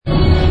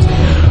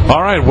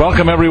All right,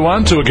 welcome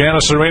everyone to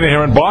Agganis Arena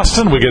here in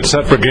Boston. We get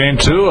set for Game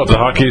 2 of the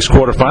Hockey East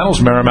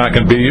quarterfinals, Merrimack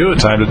and BU.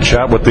 Time to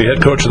chat with the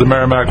head coach of the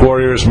Merrimack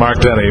Warriors, Mark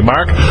Denny.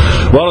 Mark,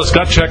 well, it's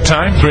gut check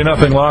time.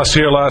 3-0 loss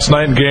here last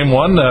night in Game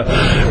 1.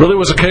 Really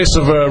was a case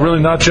of really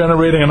not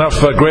generating enough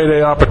grade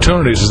A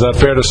opportunities. Is that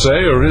fair to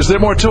say, or is there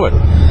more to it?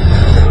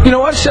 You know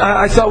what?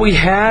 I thought we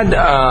had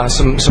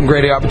some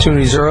great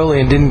opportunities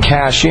early and didn't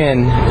cash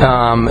in,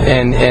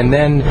 and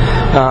then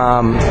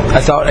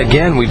I thought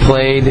again we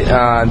played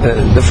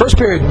the first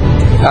period.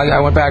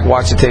 I went back,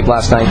 watched the tape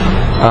last night.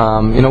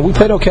 We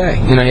played okay.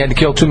 You had to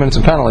kill 2 minutes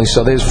of penalties,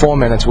 so there's 4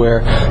 minutes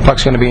where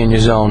puck's going to be in your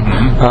zone.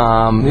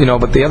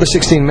 But the other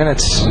 16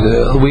 minutes,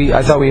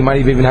 I thought we might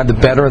have even had the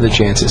better of the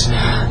chances.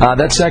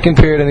 That second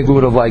period, I think we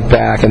would have liked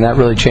back, and that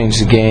really changed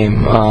the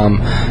game.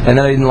 And then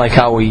I didn't like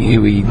how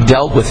we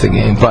dealt with the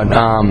game. But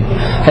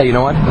hey, you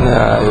know what?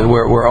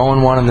 We're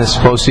 0-1 in this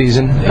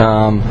postseason.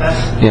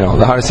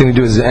 The hardest thing to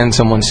do is end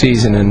someone's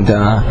season, and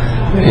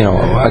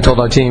I told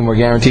our team we're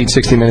guaranteed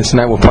 60 minutes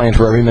tonight. We're playing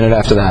for every minute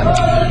after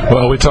that.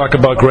 Well, we talk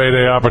about grade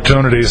A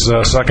opportunities.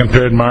 Second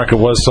period mark, it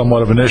was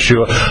somewhat of an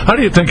issue. How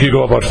do you think you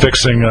go about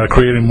fixing,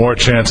 creating more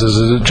chances?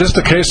 Is it just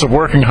a case of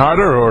working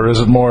harder, or is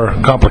it more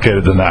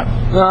complicated than that?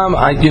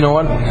 You know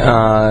what?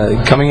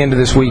 Coming into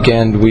this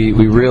weekend, we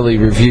really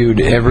reviewed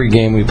every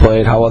game we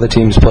played, how other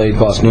teams played,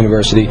 Boston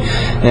University,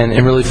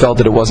 and really felt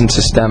that it wasn't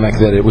systemic,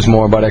 that it was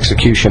more about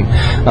execution.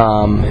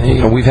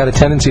 We've had a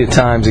tendency at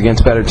times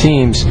against better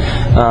teams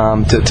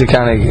to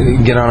kind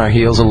of get on our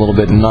heels a little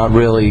bit and not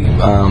really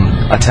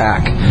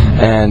attack.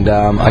 And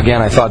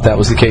again, I thought that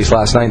was the case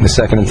last night in the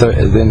second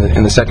and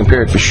in the second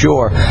period for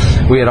sure.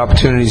 We had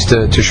opportunities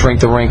to shrink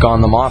the rink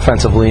on them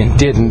offensively and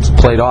didn't,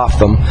 played off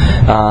them.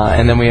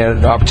 And then we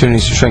had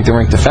opportunities to shrink the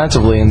rink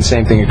defensively, and the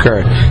same thing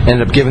occurred.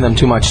 Ended up giving them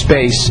too much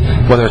space,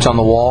 whether it's on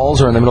the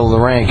walls or in the middle of the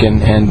rink,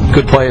 and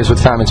good players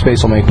with time and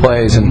space will make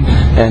plays, and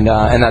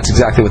that's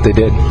exactly what they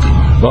did.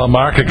 Well,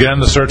 Mark, again,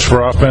 the search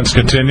for offense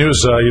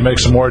continues. You make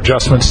some more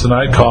adjustments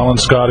tonight.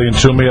 Collins, Scotty, and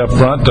Toomey up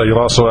front. You'll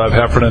also have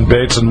Heffernan,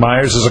 Bates, and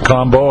Myers as a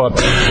combo.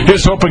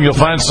 Here's hoping you'll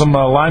find some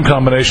line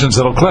combinations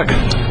that'll click.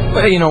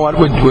 Well, you know what?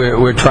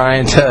 We're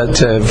trying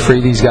to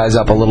free these guys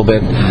up a little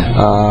bit.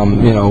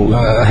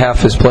 Hef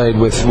has played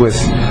with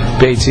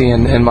Batesy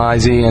and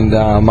Mizey,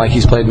 and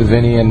Mikey's played with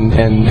Vinny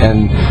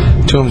and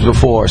Toombs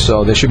before,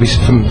 so there should be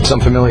some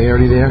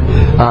familiarity there.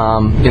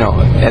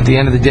 At the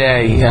end of the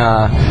day,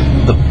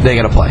 they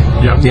got to play.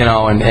 Yep.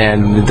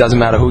 And it doesn't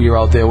matter who you're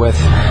out there with.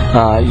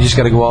 You just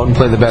got to go out and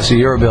play the best of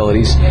your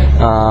abilities.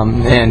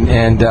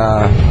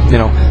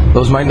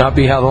 Those might not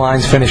be how the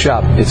lines finish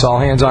up. It's all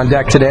hands on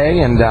deck today,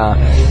 and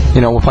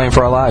we're playing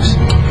for our lives.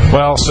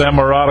 Well, Sam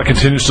Murata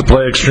continues to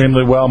play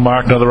extremely well.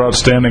 Mark, another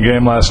outstanding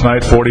game last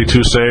night,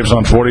 42 saves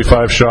on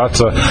 45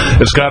 shots.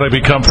 It's got to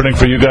be comforting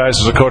for you guys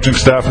as a coaching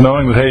staff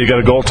knowing that, hey, you got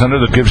a goaltender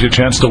that gives you a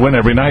chance to win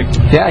every night.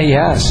 Yeah, he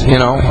has.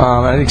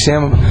 I think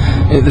Sam,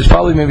 there's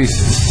probably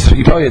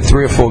he probably had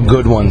 3 or 4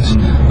 good ones.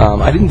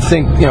 I didn't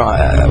think,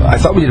 I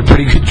thought we did a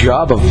pretty good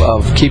job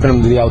of keeping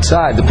them to the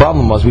outside. The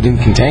problem was we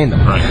didn't contain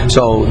them. Right.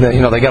 So, they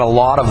got a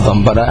lot of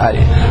them, but I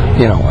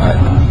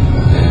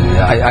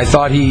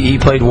thought he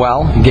played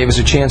well. He gave us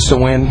a chance to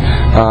win.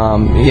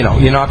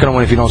 You're not going to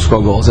win if you don't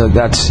score goals. It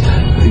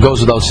goes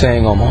without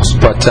saying almost.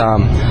 But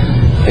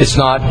it's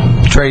not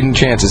trading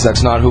chances.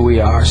 That's not who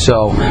we are.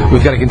 So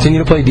we've got to continue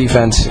to play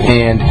defense.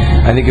 And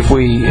I think if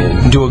we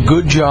do a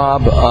good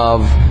job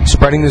of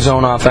spreading the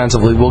zone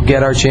offensively, we'll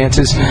get our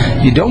chances.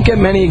 You don't get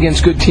many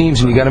against good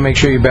teams, and you got to make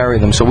sure you bury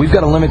them. So we've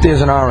got to limit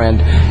theirs on our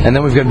end, and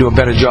then we've got to do a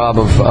better job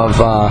of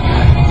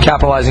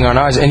capitalizing on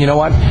ours. And you know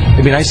what?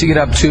 It'd be nice to get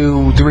up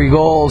 2-3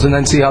 goals and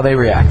then see how they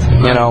react.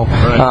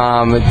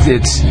 Right.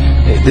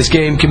 This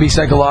game can be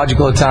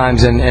psychological at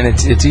times, and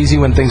it's easy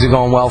when things are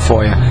going well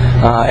for you,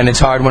 and it's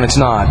hard when it's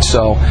not.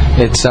 So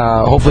it's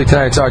hopefully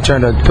tonight it's our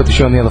turn to put the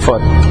shoe on the other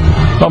foot.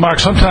 Well, Mark,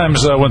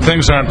 sometimes when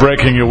things aren't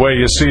breaking your way,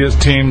 you see a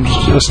team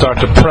start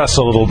to press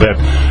a little bit.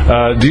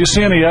 Do you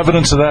see any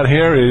evidence of that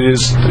here?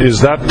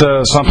 Is that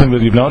something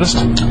that you've noticed?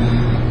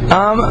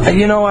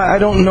 I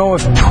don't know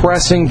if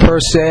pressing per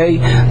se.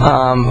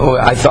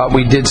 I thought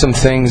we did some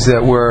things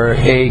that were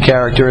a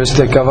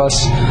characteristic of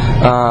us.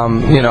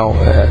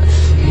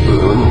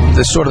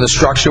 The sort of the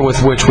structure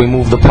with which we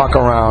moved the puck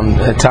around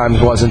at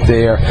times wasn't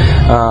there.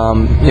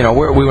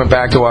 We went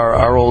back to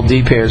our old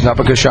D pairs, not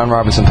because Sean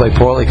Robinson played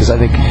poorly, because I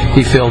think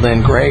he filled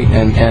in great,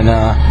 and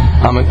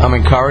I'm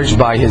encouraged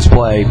by his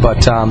play.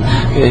 But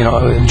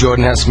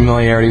Jordan has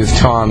familiarity with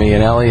Tommy,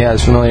 and Ellie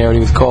has familiarity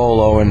with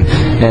Colo,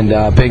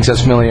 and Biggs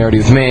has familiarity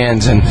with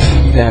Mans, and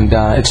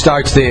it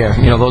starts there.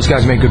 Those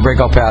guys make good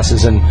breakout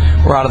passes, and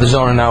we're out of the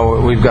zone, and now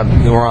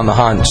we're on the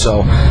hunt.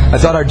 So I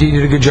thought our D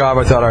did a good job.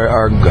 I thought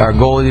our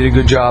goalie did a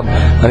good job.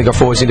 I think our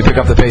forwards need to pick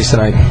up the pace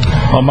tonight.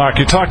 Well, Mark,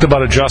 you talked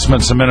about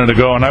adjustments a minute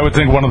ago, and I would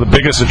think one of the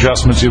biggest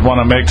adjustments you'd want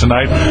to make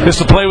tonight is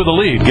to play with the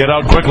lead. Get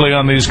out quickly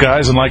on these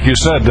guys, and like you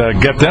said,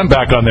 get them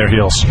back on their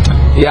heels.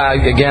 Yeah,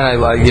 again, I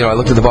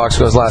looked at the box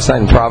scores last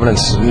night, and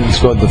Providence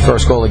scored the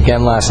first goal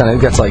again last night. I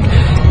think that's like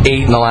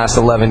 8 in the last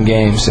 11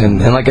 games.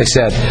 And And like I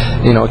said,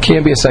 it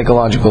can be a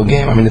psychological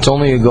game. I mean, it's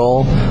only a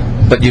goal,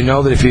 but you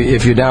know that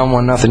if you're down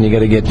 1-0, you got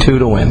to get 2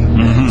 to win.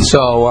 Mm-hmm.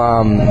 So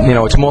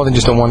it's more than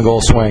just a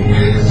 1-goal swing.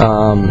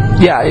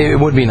 It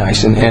would be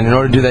nice, and in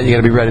order to do that, you got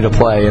to be ready to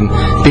play. And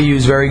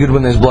BU's very good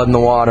when there's blood in the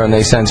water and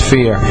they sense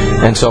fear,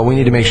 and so we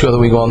need to make sure that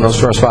we go in those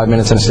first 5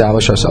 minutes and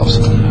establish ourselves.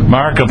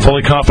 Mark, I'm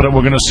fully confident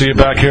we're going to see you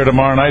back here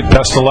tomorrow night.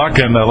 Best of luck,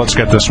 and let's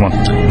get this one.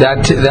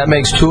 That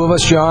makes 2 of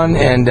us, John,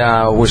 and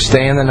we're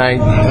staying the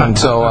night. And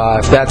so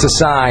if that's a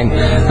sign,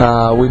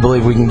 we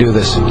believe we can do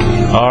this.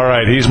 All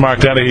right, he's Mark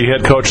Dennehy,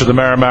 head coach of the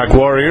Merrimack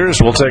Warriors.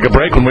 We'll take a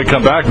break. When we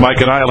come back, Mike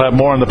and I will have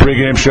more on the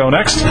pregame show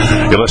next.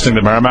 You're listening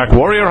to Merrimack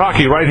Warrior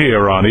Hockey right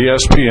here on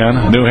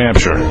ESPN New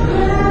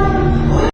Hampshire.